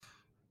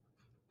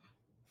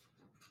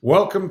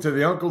Welcome to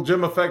the Uncle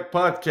Jim Effect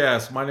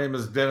podcast. My name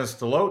is Dennis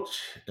DeLoach,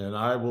 and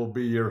I will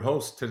be your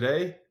host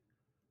today.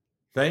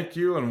 Thank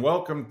you, and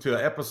welcome to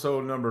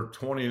episode number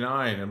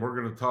 29. And we're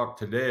going to talk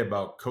today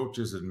about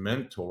coaches and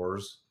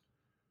mentors.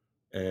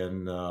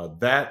 And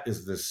that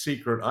is the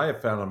secret I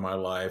have found in my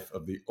life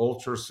of the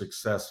ultra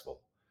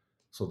successful.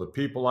 So the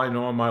people I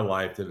know in my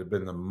life that have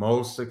been the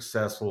most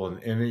successful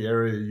in any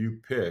area you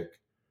pick,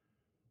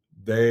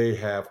 they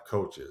have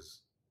coaches.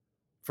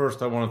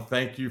 First, I want to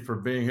thank you for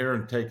being here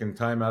and taking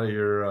time out of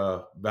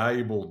your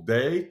valuable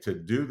day to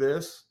do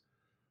this.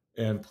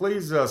 And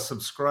please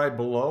subscribe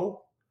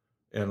below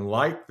and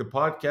like the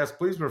podcast.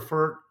 Please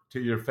refer to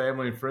your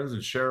family and friends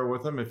and share it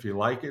with them if you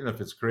like it and if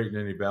it's creating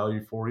any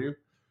value for you.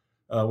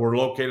 We're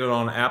located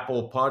on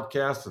Apple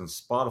Podcasts and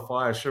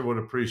Spotify. I sure would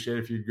appreciate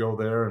if you'd go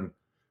there and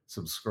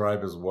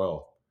subscribe as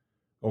well.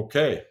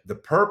 Okay, the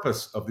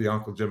purpose of the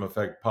Uncle Jim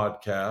Effect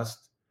podcast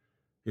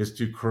is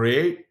to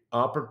create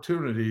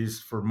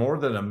opportunities for more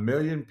than 1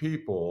 million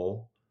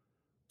people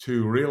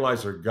to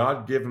realize their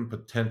God-given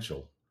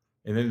potential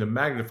and then to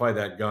magnify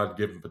that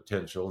God-given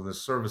potential in the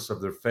service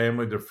of their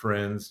family, their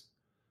friends,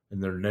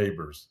 and their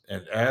neighbors.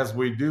 And as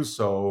we do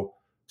so,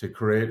 to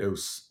create a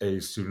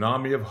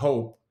tsunami of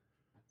hope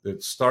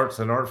that starts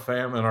in our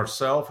family and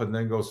ourselves and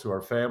then goes to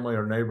our family,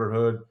 our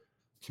neighborhood,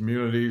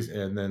 communities,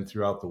 and then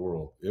throughout the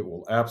world. It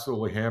will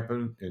absolutely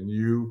happen, and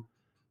you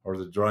are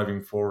the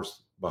driving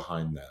force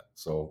behind that.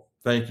 So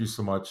thank you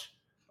so much.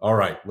 All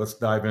right, let's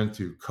dive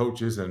into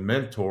coaches and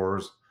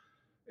mentors,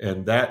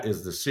 and that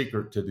is the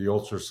secret to the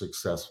ultra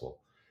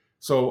successful.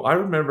 So I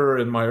remember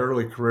in my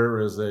early career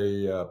as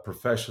a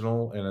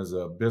professional and as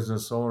a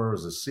business owner,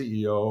 as a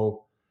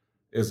CEO,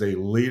 as a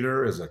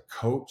leader, as a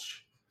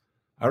coach,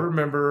 I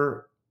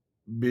remember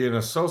being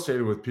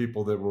associated with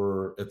people that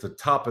were at the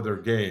top of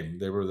their game.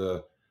 They were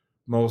the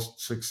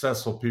most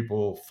successful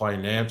people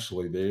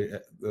financially. They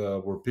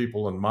were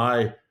people in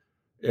my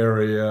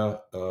area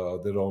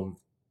that owned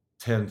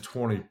 10,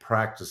 20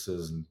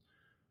 practices and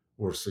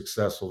were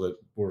successful, that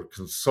were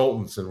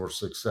consultants and were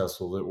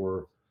successful, that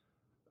were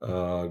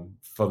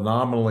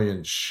phenomenally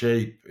in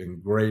shape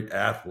and great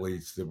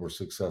athletes that were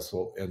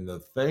successful. And the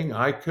thing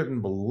I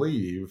couldn't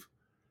believe,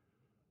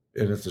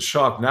 and it's a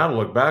shock now to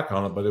look back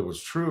on it, but it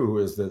was true,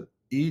 is that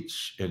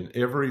each and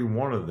every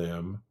one of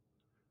them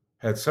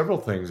had several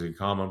things in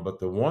common. But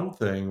the one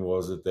thing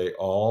was that they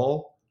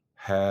all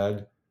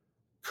had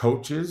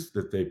coaches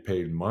that they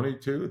paid money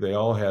to. They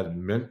all had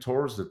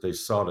mentors that they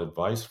sought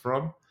advice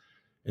from.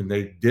 And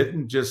they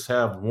didn't just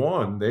have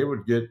one, they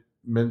would get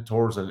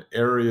mentors in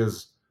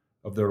areas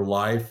of their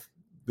life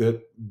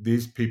that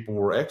these people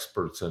were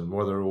experts in,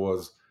 whether it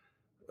was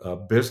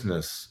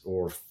business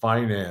or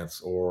finance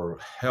or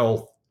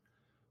health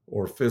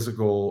or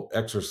physical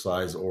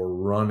exercise or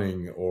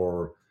running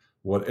or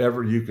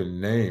whatever you can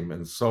name.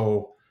 And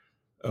so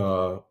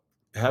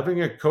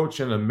having a coach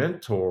and a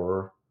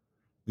mentor,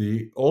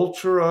 the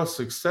ultra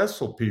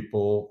successful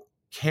people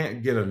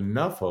can't get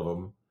enough of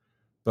them.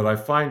 But I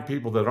find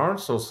people that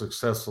aren't so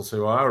successful say,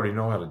 well, I already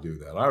know how to do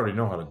that. I already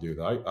know how to do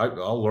that.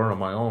 I'll learn on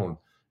my own.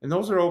 And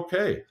those are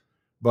okay.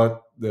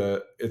 But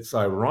it's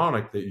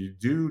ironic that you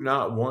do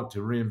not want to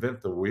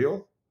reinvent the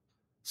wheel.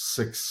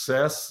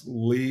 Success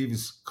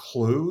leaves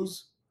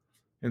clues.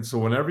 And so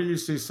whenever you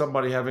see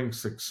somebody having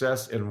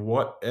success in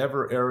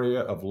whatever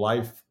area of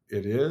life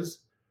it is,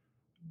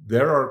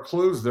 there are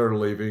clues they're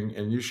leaving,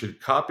 and you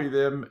should copy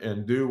them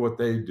and do what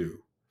they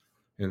do.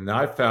 And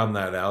I found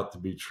that out to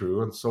be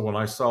true. And so when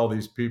I saw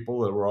these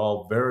people that were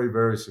all very,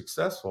 very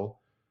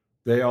successful,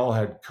 they all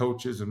had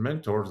coaches and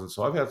mentors. And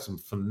so I've had some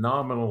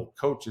phenomenal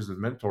coaches and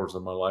mentors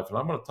in my life. And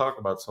I'm going to talk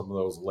about some of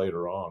those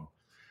later on.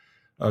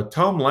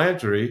 Tom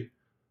Landry,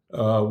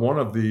 one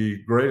of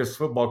the greatest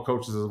football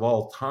coaches of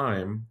all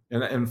time.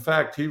 And in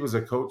fact, he was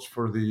a coach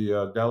for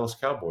the Dallas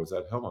Cowboys,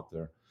 that helmet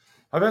there.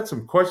 I've had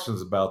some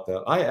questions about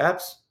that.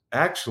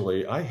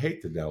 I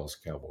hate the Dallas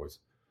Cowboys.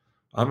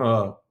 I'm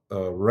a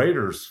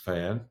Raiders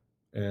fan,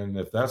 and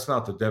if that's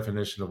not the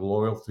definition of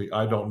loyalty,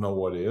 I don't know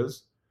what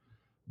is.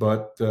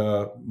 But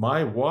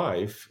my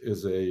wife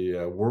is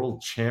a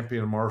world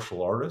champion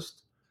martial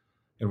artist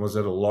and was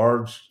at a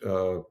large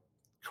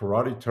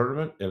karate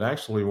tournament and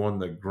actually won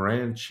the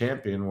grand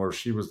champion, where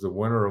she was the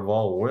winner of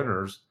all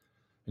winners.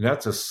 And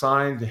that's a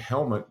signed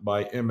helmet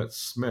by Emmitt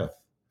Smith.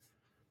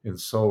 And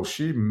so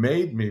she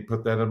made me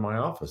put that in my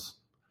office.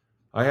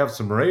 I have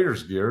some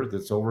Raiders gear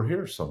that's over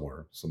here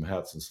somewhere, some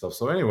hats and stuff.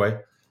 So anyway,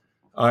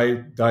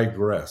 I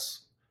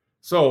digress.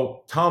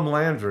 So Tom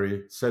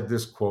Landry said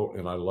this quote,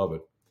 and I love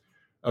it.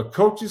 A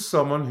coach is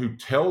someone who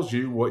tells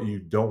you what you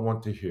don't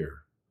want to hear,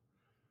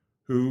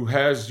 who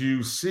has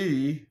you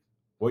see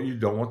what you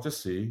don't want to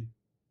see,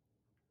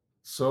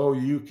 so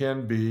you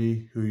can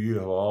be who you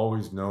have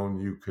always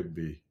known you could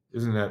be.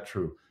 Isn't that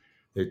true?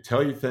 They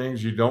tell you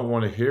things you don't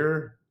want to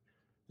hear.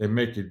 They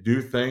make you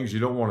do things you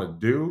don't want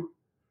to do,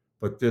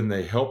 but then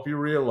they help you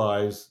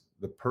realize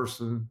the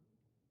person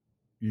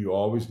you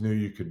always knew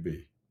you could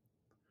be.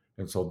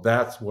 And so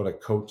that's what a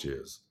coach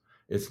is.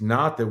 It's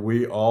not that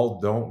we all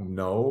don't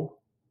know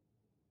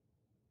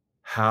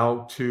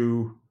how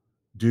to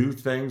do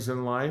things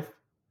in life,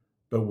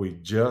 but we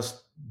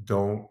just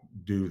don't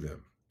do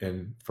them.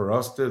 And for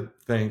us to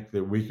think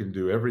that we can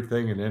do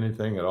everything and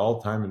anything at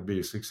all time and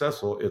be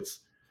successful,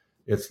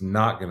 it's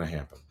not going to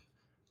happen.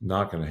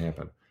 Not going to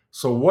happen.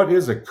 So what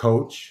is a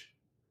coach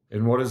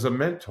and what is a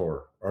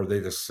mentor? Are they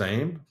the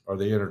same? Are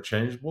they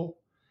interchangeable?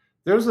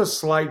 There's a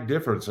slight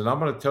difference, and I'm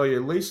going to tell you,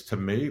 at least to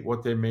me,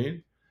 what they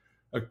mean.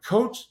 A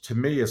coach to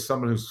me is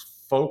someone who's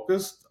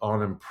focused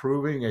on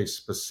improving a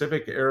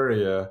specific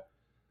area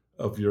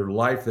of your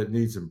life that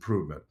needs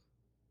improvement,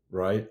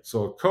 right?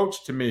 So a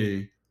coach to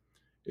me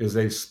is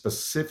a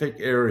specific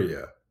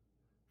area.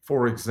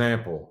 For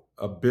example,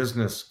 a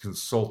business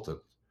consultant.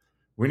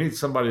 We need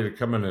somebody to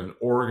come in and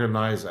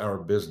organize our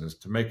business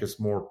to make us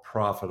more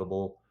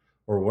profitable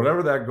or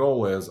whatever that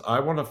goal is. I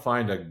want to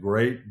find a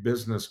great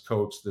business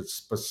coach that's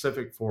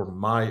specific for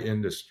my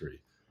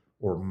industry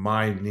or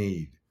my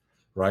need,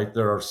 right?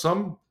 There are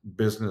some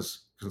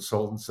business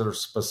consultants that are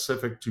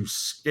specific to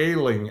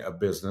scaling a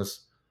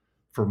business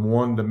from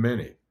one to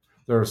many.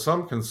 There are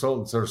some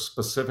consultants that are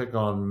specific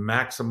on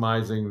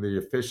maximizing the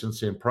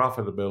efficiency and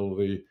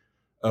profitability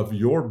of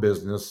your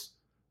business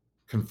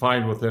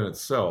confined within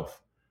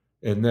itself.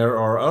 And there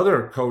are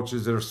other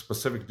coaches that are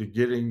specific to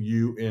getting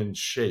you in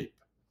shape,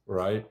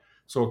 right?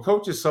 So a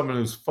coach is someone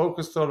who's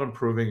focused on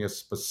improving a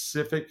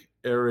specific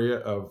area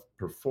of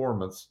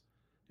performance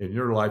in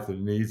your life that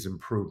needs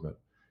improvement.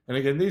 And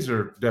again, these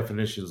are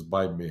definitions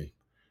by me,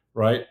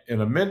 right?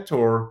 And a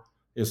mentor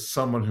is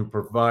someone who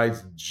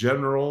provides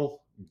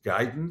general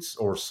guidance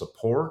or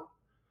support,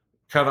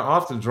 kind of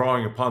often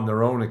drawing upon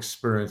their own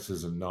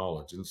experiences and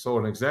knowledge. And so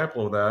an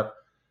example of that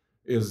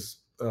is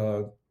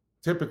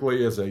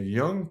typically as a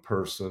young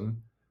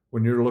person,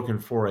 when you're looking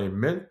for a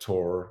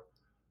mentor,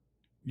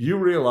 you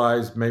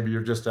realize maybe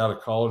you're just out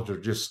of college or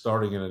just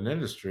starting in an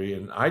industry,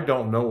 and I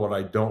don't know what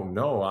I don't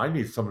know. I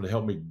need someone to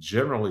help me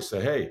generally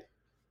say, hey,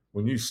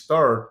 when you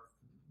start,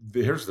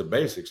 here's the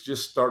basics.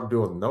 Just start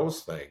doing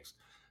those things.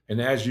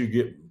 And as you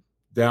get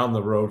down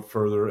the road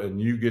further and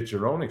you get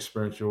your own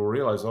experience, you'll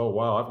realize, oh,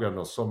 wow, I've got to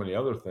know so many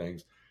other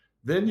things.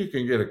 Then you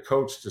can get a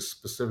coach to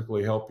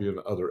specifically help you in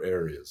other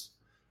areas,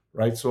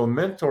 right? So a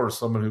mentor is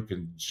someone who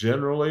can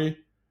generally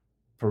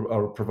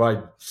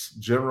provide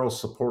general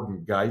support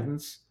and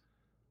guidance,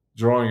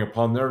 drawing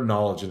upon their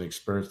knowledge and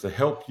experience to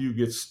help you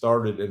get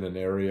started in an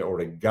area or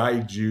to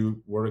guide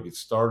you where to get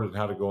started and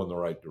how to go in the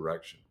right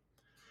direction.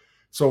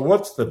 So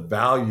what's the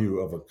value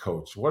of a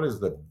coach? What is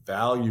the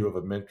value of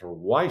a mentor?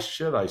 Why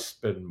should I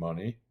spend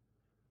money?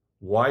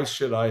 Why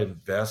should I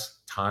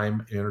invest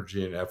time,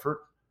 energy, and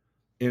effort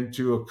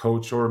into a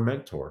coach or a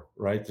mentor,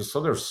 right?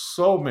 So there's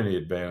so many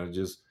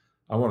advantages.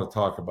 I want to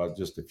talk about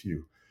just a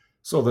few.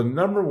 So the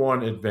number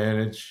one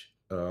advantage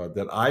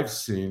that I've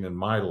seen in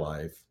my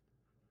life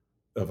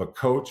of a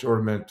coach or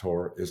a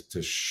mentor is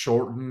to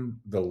shorten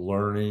the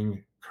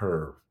learning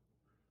curve.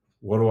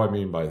 What do I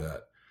mean by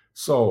that?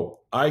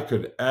 So I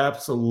could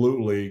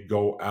absolutely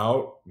go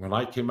out. When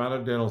I came out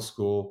of dental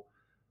school,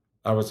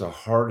 I was a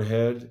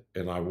hardhead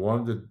and I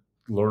wanted to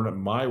learn it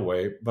my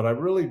way, but I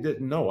really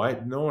didn't know.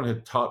 No one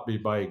had taught me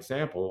by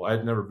example. I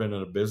had never been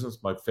in a business.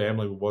 My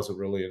family wasn't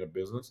really in a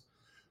business.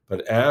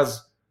 But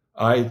as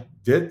I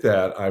did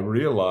that, I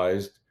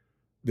realized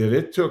that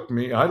it took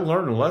me, I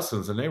learned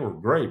lessons and they were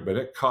great, but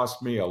it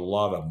cost me a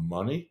lot of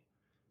money.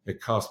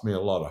 It cost me a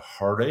lot of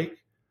heartache.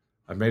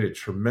 I made a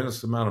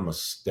tremendous amount of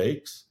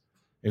mistakes,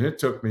 and it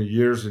took me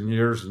years and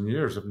years and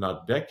years, if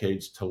not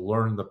decades, to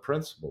learn the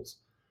principles.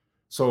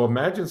 So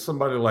imagine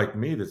somebody like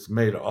me that's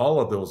made all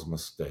of those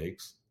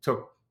mistakes,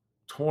 took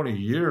 20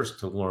 years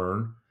to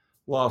learn,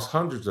 lost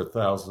hundreds of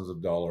thousands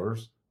of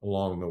dollars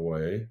along the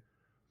way.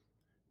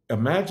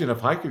 Imagine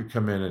if I could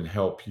come in and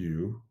help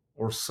you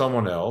or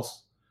someone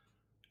else,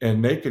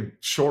 and they could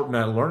shorten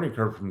that learning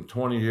curve from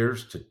 20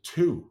 years to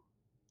 2.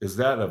 Is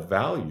that a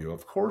value?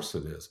 Of course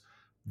it is.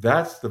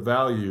 That's the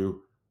value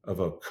of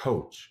a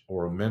coach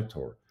or a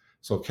mentor.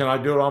 So can I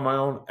do it on my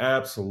own?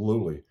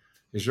 Absolutely.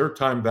 Is your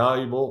time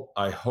valuable?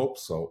 I hope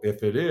so.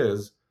 If it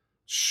is,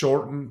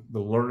 shorten the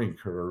learning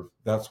curve.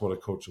 That's what a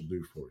coach will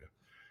do for you.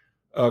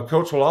 A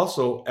coach will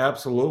also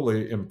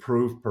absolutely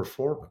improve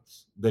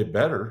performance. They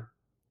better.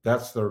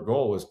 That's their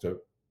goal, is to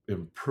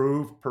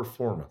improve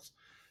performance.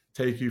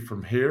 Take you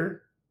from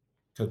here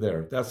to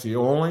there. That's the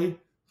only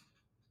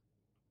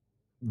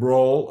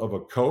role of a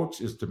coach,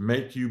 is to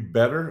make you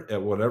better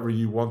at whatever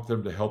you want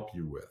them to help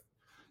you with.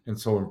 And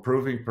so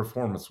improving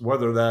performance,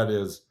 whether that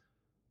is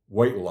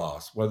weight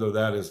loss, whether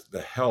that is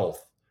the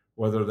health,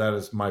 whether that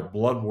is my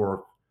blood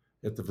work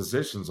at the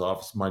physician's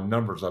office, my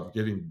numbers, I'm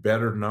getting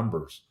better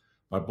numbers.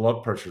 My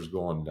blood pressure is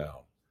going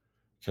down.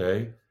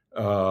 Okay.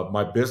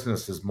 My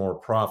business is more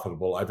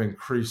profitable. I've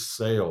increased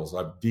sales.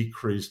 I've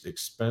decreased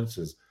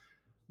expenses.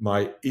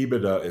 My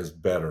EBITDA is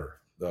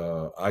better.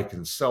 I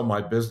can sell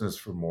my business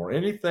for more.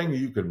 Anything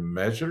you can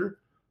measure,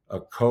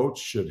 a coach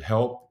should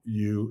help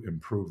you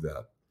improve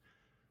that.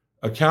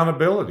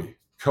 Accountability.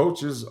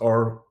 Coaches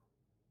are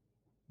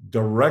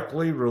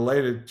directly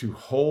related to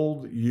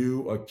hold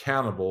you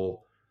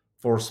accountable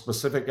for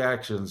specific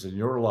actions in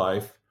your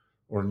life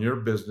or in your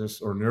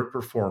business or in your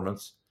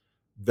performance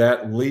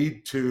that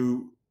lead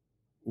to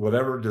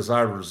whatever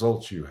desired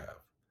results you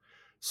have.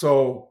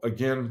 So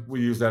again,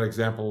 we use that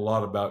example a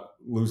lot about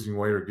losing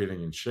weight or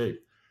getting in shape.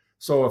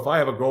 So if I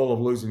have a goal of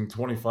losing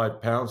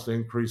 25 pounds to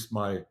increase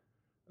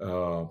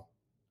uh,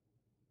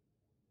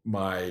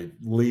 my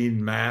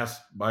lean mass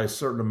by a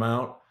certain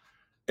amount,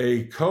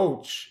 a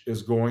coach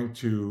is going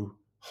to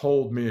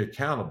hold me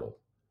accountable.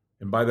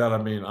 And by that,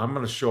 I mean, I'm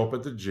going to show up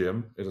at the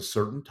gym at a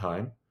certain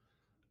time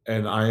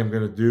and I am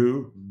going to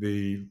do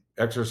the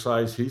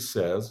exercise he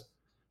says.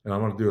 And I'm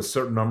going to do a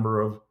certain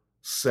number of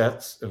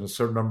sets and a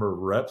certain number of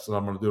reps. And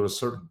I'm going to do a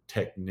certain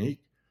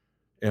technique.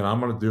 And I'm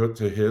going to do it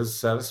to his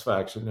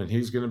satisfaction. And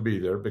he's going to be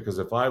there because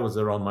if I was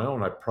there on my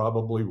own, I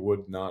probably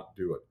would not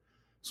do it.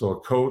 So a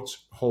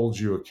coach holds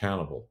you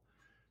accountable.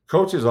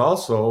 Coaches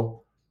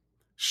also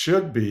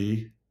should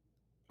be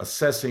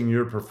assessing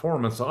your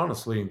performance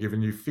honestly and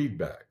giving you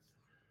feedback.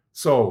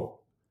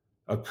 So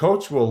a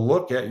coach will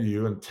look at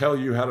you and tell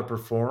you how to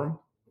perform,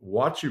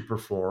 watch you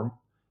perform,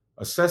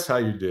 assess how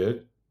you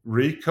did,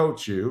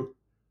 re-coach you,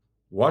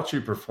 watch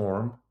you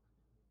perform,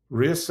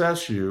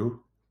 reassess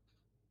you,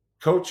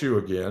 coach you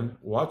again,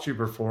 watch you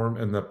perform,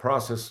 and the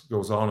process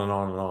goes on and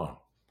on and on.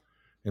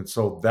 And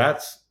so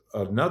that's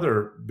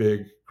another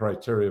big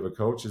criteria of a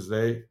coach is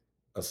they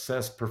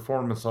assess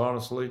performance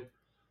honestly.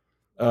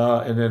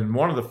 And then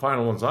one of the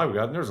final ones I've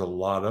got, and there's a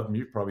lot of them,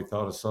 you've probably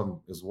thought of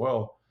some as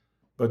well,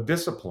 but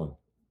discipline.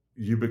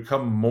 You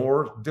become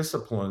more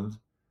disciplined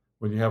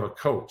when you have a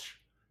coach.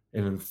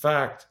 And in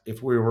fact,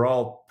 if we were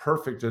all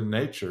perfect in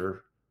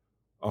nature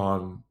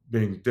on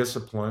being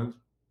disciplined,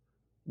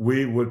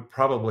 we would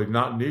probably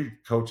not need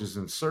coaches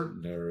in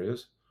certain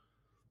areas.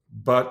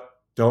 But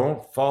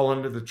don't fall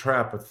into the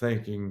trap of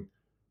thinking,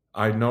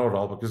 I know it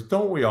all, because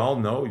don't we all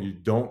know you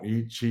don't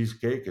eat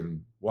cheesecake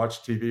and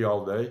watch TV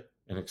all day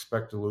and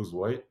expect to lose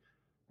weight?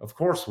 Of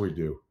course we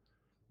do.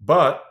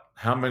 But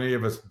how many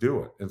of us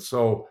do it? And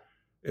so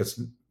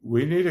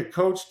we need a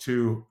coach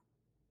to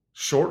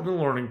shorten the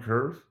learning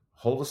curve,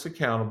 hold us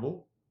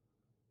accountable,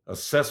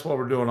 assess what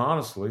we're doing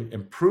honestly,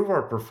 improve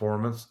our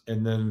performance,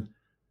 and then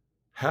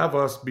have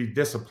us be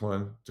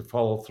disciplined to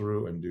follow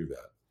through and do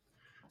that.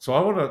 So I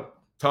want to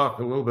talk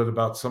a little bit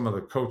about some of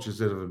the coaches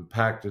that have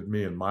impacted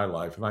me in my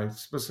life. And I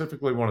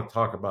specifically want to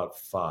talk about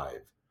 5.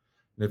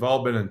 They've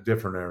all been in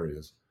different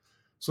areas.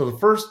 So the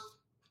first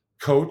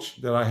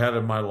coach that I had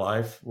in my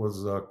life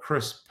was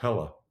Chris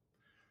Pella.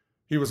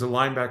 He was a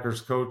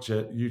linebackers coach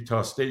at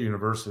Utah State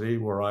University,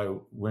 where I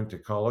went to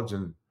college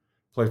and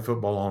played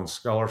football on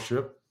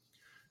scholarship.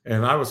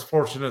 And I was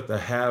fortunate to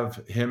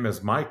have him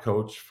as my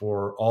coach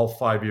for all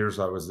 5 years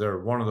I was there.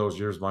 One of those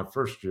years, my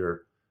first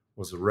year,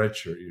 was a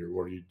redshirt year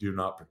where you do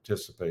not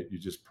participate, you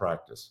just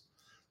practice.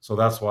 So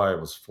that's why it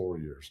was 4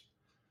 years.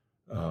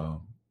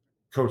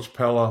 Coach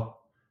Pella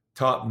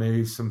taught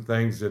me some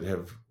things that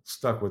have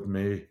stuck with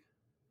me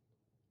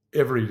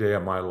every day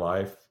of my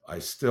life. I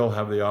still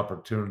have the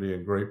opportunity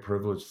and great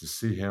privilege to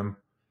see him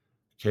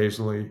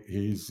occasionally.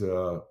 He's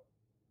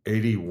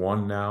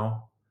 81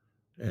 now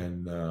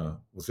and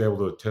was able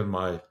to attend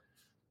my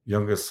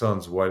youngest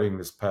son's wedding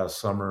this past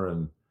summer.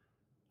 And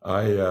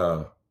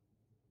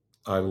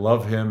I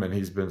love him, and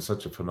he's been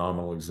such a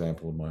phenomenal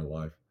example in my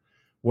life.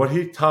 What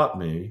he taught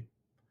me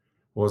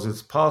was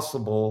it's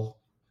possible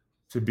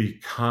to be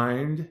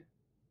kind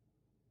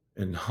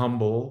and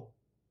humble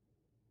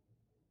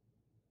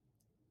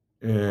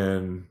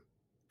and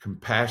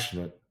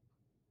compassionate,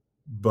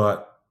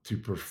 but to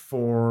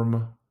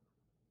perform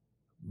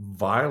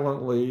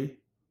violently,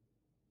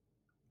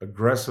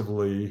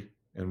 aggressively,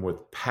 and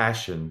with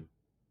passion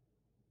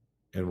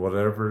in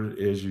whatever it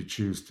is you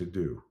choose to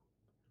do.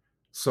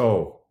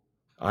 So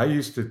I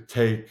used to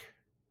take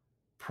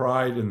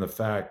pride in the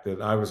fact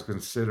that I was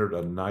considered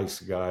a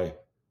nice guy,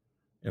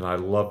 and I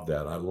loved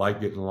that. I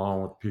like getting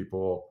along with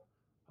people.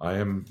 I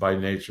am by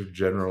nature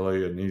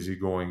generally an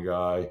easygoing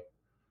guy,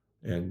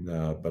 and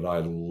but I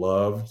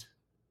loved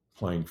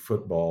playing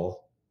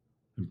football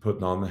and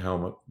putting on the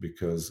helmet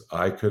because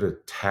I could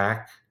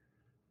attack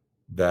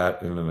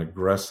that in an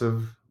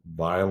aggressive,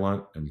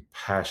 violent, and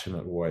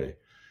passionate way.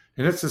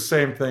 And it's the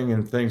same thing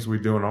in things we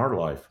do in our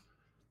life,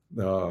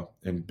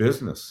 in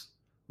business.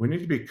 We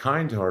need to be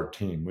kind to our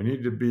team. We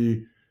need to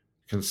be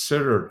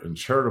considerate and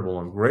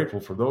charitable and grateful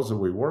for those that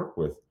we work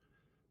with.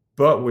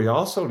 But we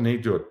also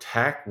need to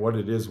attack what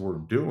it is we're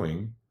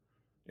doing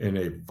in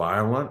a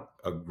violent,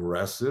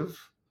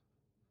 aggressive,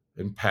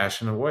 and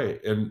passionate way.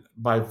 And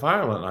by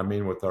violent, I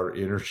mean with our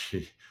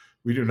energy.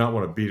 We do not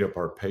want to beat up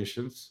our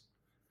patients.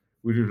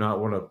 We do not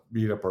want to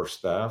beat up our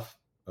staff.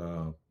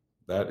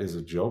 That is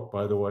a joke,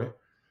 by the way.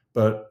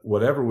 But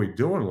whatever we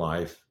do in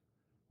life,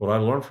 what I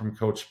learned from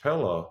Coach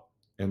Pella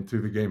and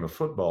through the game of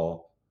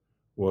football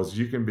was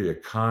you can be a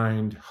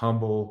kind,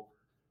 humble,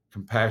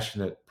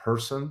 compassionate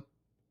person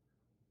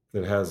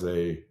that has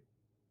a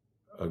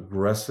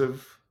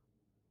aggressive,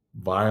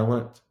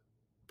 violent,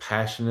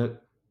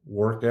 passionate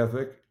work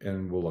ethic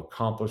and will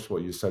accomplish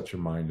what you set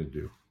your mind to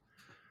do.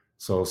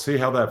 So see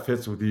how that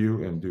fits with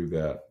you and do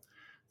that.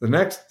 The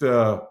next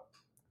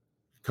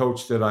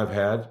coach that I've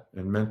had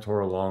and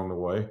mentor along the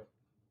way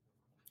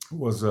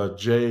was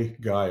Jay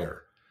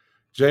Geyer.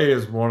 Jay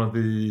is one of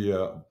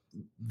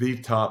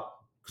the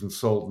top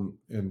consultant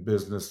in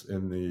business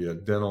in the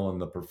dental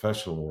and the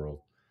professional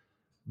world.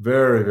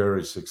 Very,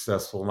 very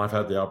successful. And I've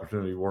had the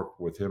opportunity to work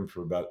with him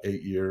for about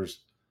 8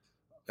 years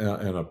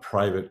in a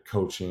private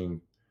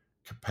coaching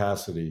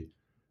capacity.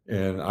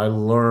 And I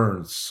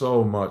learned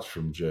so much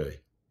from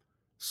Jay,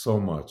 so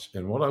much.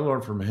 And what I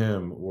learned from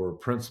him were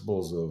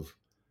principles of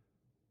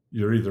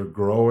you're either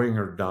growing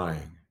or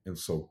dying. And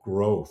so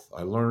growth.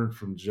 I learned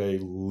from Jay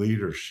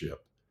leadership.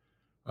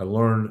 I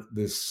learned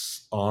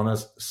this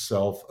honest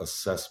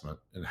self-assessment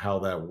and how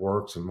that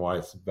works and why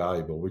it's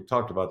valuable. We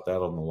talked about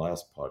that on the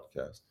last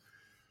podcast.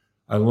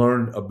 I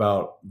learned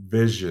about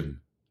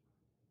vision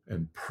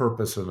and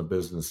purpose in a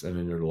business and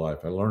in your life.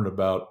 I learned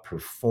about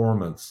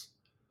performance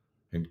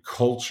and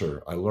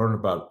culture. I learned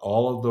about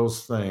all of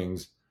those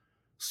things,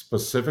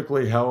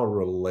 specifically how it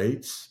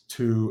relates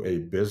to a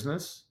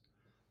business,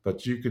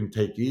 but you can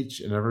take each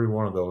and every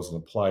one of those and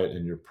apply it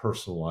in your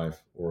personal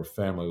life or a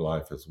family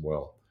life as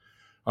well.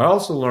 I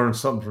also learned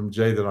something from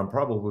Jay that I'm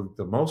probably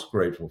the most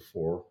grateful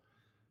for.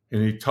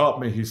 And he taught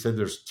me, he said,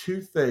 there's two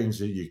things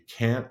that you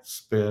can't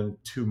spend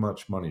too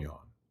much money on.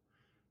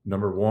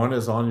 Number one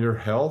is on your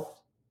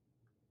health.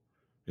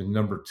 And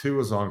number two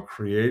is on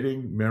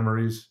creating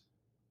memories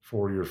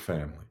for your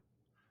family.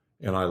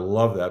 And I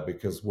love that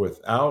because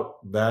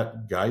without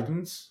that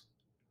guidance,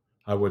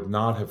 I would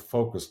not have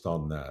focused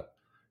on that.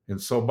 And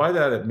so by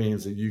that, it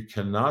means that you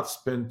cannot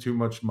spend too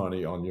much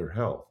money on your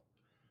health.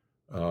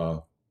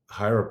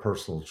 Hire a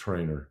personal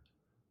trainer,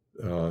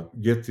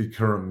 get the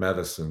current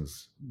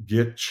medicines,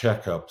 get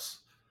checkups,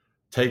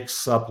 take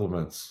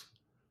supplements,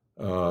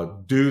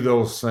 do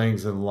those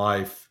things in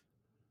life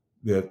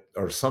that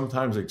are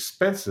sometimes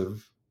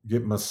expensive,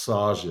 get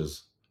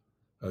massages,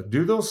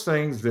 do those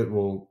things that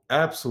will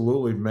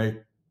absolutely make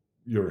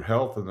your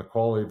health and the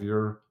quality of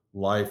your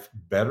life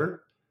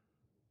better.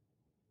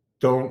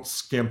 Don't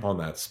skimp on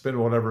that. Spend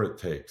whatever it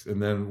takes.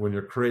 And then when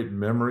you're creating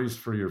memories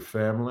for your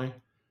family,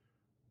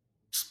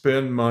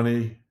 spend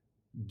money,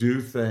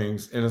 do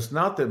things. And it's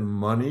not that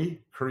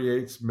money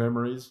creates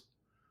memories,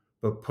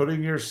 but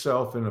putting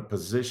yourself in a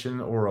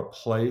position or a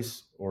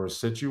place or a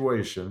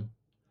situation,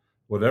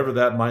 whatever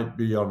that might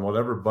be on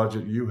whatever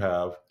budget you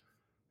have,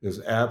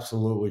 is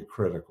absolutely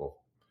critical.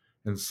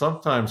 And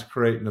sometimes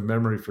creating a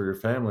memory for your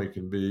family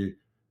can be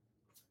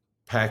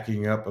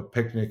packing up a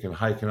picnic and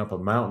hiking up a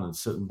mountain and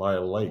sitting by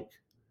a lake.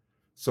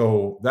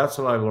 So that's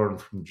what I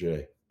learned from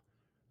Jay.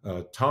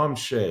 Tom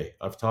Shea,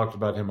 I've talked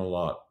about him a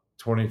lot.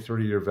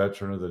 23-year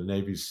veteran of the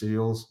Navy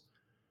SEALs,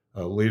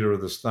 leader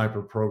of the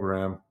sniper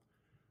program.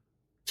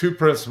 Two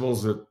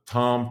principles that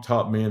Tom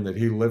taught me and that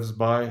he lives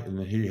by and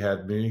that he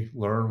had me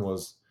learn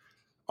was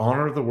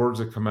honor the words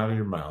that come out of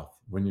your mouth.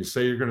 When you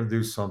say you're going to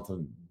do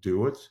something,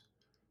 do it.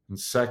 And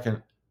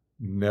second,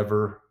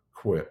 never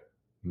quit,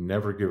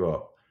 never give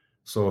up.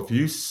 So if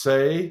you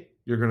say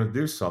you're going to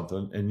do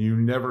something and you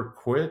never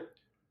quit,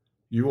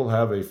 you will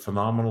have a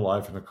phenomenal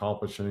life and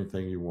accomplish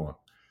anything you want.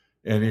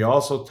 And he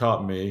also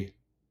taught me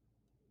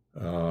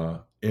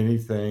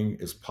anything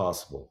is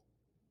possible.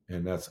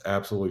 And that's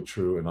absolutely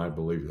true. And I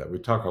believe that. We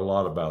talk a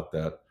lot about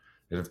that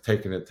and have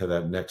taken it to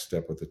that next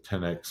step with the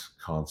 10X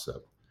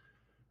concept.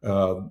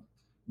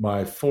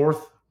 My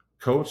fourth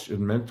coach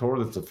and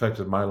mentor that's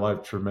affected my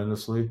life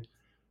tremendously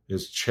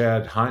is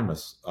Chad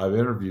Hymas. I've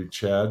interviewed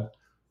Chad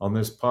on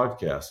this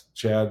podcast.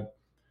 Chad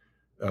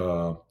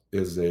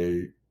is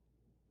a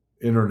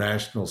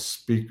international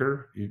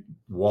speaker.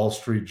 Wall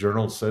Street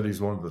Journal said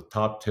he's one of the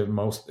top 10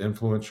 most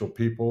influential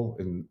people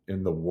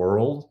in the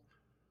world.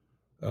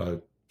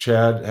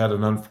 Chad had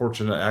an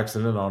unfortunate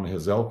accident on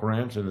his elk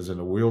ranch and is in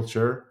a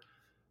wheelchair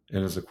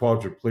and is a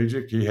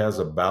quadriplegic. He has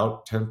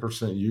about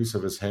 10% use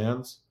of his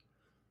hands.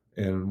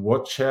 And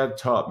what Chad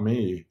taught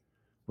me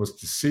was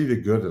to see the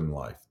good in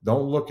life.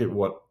 Don't look at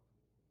what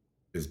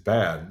is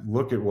bad.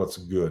 Look at what's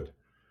good.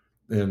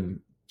 And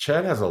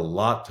Chad has a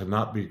lot to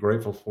not be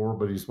grateful for,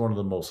 but he's one of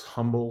the most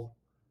humble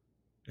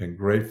and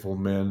grateful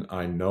men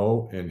I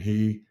know. And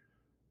he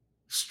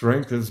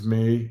strengthens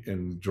me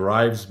and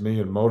drives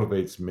me and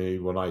motivates me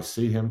when I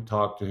see him,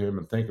 talk to him,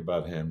 and think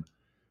about him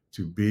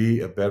to be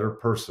a better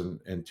person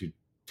and to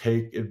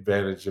take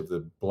advantage of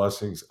the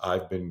blessings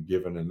I've been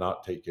given and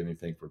not take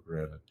anything for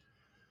granted.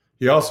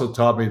 He also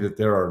taught me that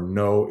there are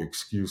no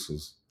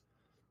excuses,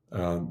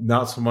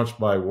 not so much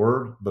by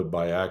word, but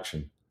by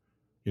action.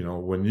 You know,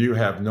 when you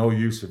have no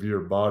use of your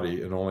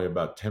body and only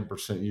about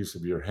 10% use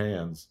of your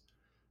hands,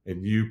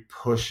 and you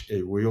push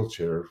a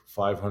wheelchair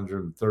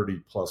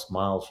 530 plus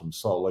miles from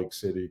Salt Lake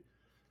City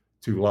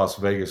to Las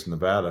Vegas,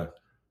 Nevada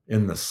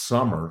in the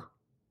summer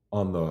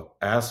on the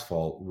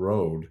asphalt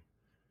road,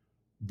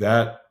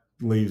 that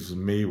leaves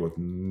me with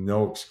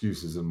no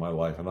excuses in my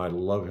life. And I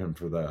love him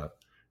for that.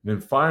 And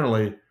then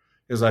finally,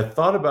 as I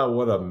thought about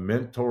what a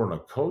mentor and a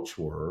coach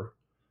were,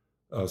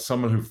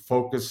 someone who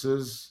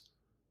focuses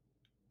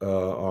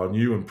on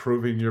you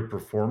improving your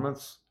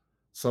performance,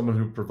 someone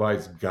who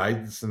provides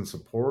guidance and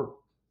support,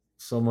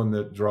 someone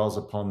that draws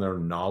upon their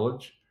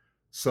knowledge,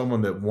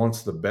 someone that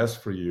wants the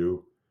best for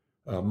you.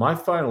 My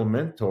final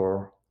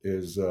mentor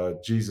is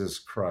Jesus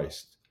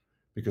Christ,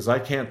 because I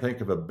can't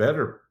think of a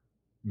better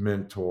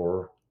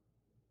mentor,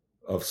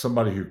 of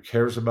somebody who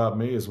cares about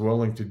me, is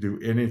willing to do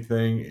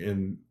anything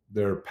in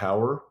their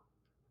power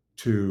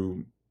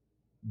to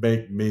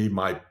make me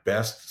my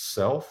best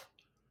self.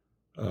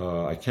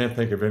 I can't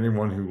think of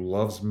anyone who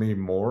loves me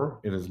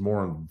more and is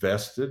more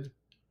invested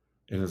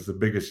and is the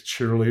biggest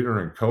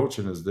cheerleader and coach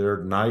and is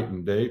there night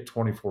and day,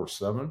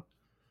 24/7.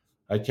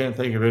 I can't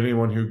think of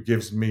anyone who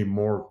gives me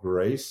more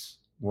grace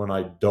when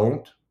I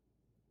don't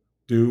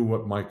do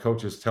what my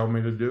coaches tell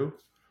me to do.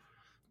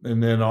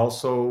 And then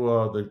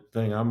also, the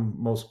thing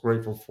I'm most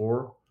grateful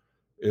for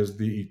is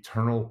the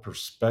eternal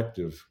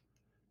perspective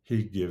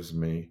he gives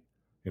me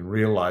in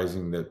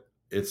realizing that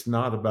it's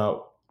not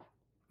about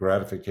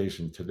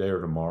gratification today or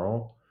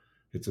tomorrow.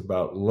 It's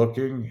about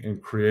looking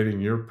and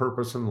creating your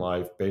purpose in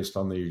life based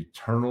on the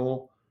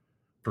eternal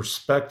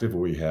perspective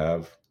we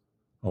have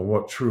on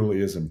what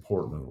truly is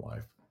important in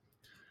life.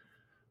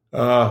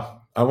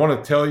 I want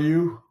to tell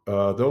you,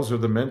 those are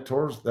the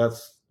mentors.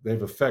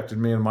 They've affected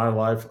me in my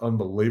life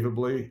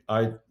unbelievably.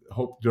 I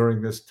hope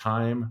during this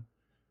time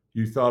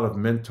you thought of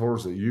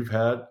mentors that you've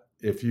had.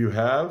 If you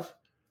have,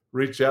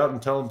 reach out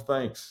and tell them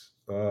thanks.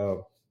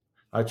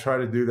 I try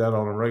to do that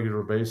on a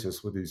regular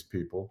basis with these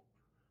people,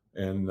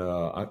 and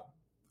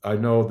I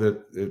know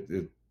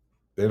that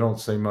they don't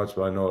say much,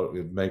 but I know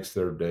it makes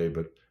their day.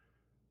 But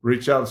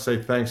reach out and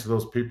say thanks to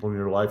those people in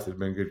your life that have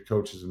been good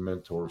coaches and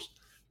mentors.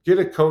 Get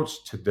a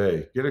coach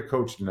today. Get a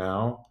coach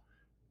now.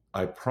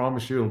 I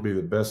promise you it'll be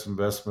the best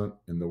investment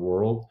in the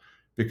world,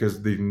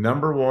 because the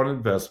number one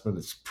investment,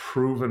 it's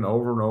proven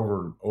over and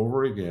over and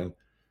over again,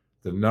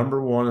 the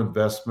number one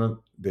investment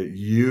that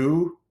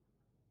you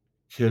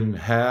can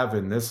have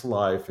in this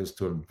life is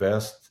to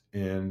invest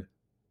in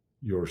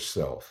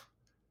yourself.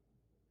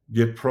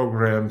 Get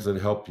programs that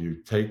help you,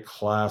 take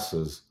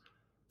classes,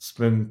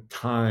 spend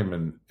time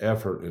and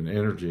effort and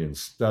energy and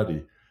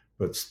study,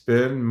 but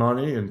spend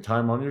money and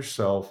time on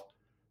yourself,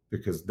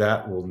 because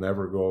that will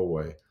never go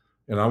away.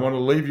 And I want to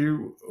leave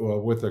you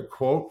with a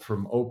quote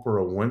from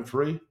Oprah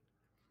Winfrey.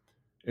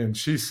 And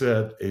she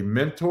said, "A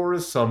mentor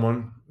is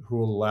someone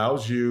who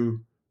allows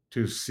you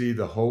to see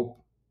the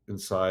hope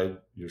inside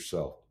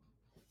yourself."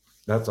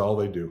 That's all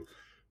they do.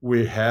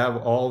 We have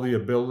all the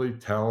ability,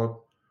 talent,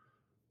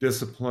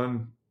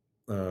 discipline,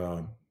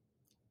 uh,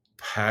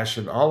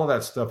 passion, all of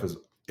that stuff is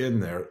in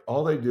there.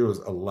 All they do is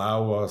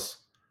allow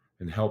us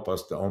and help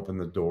us to open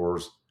the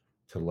doors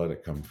to let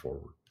it come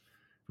forward.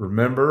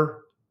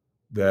 Remember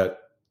that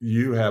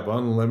you have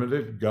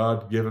unlimited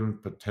God-given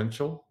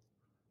potential,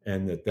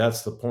 and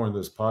that's the point of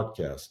this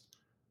podcast.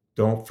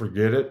 Don't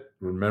forget it.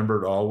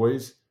 Remember it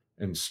always,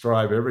 and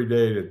strive every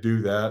day to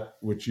do that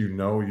which you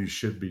know you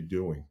should be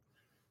doing.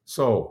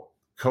 So,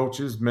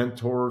 coaches,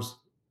 mentors,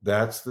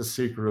 that's the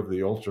secret of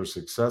the ultra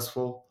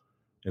successful,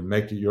 and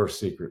make it your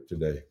secret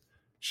today.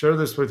 Share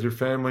this with your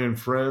family and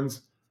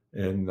friends,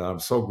 and I'm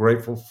so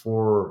grateful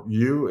for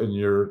you and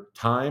your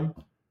time,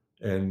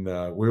 and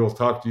we will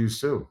talk to you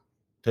soon.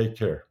 Take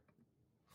care.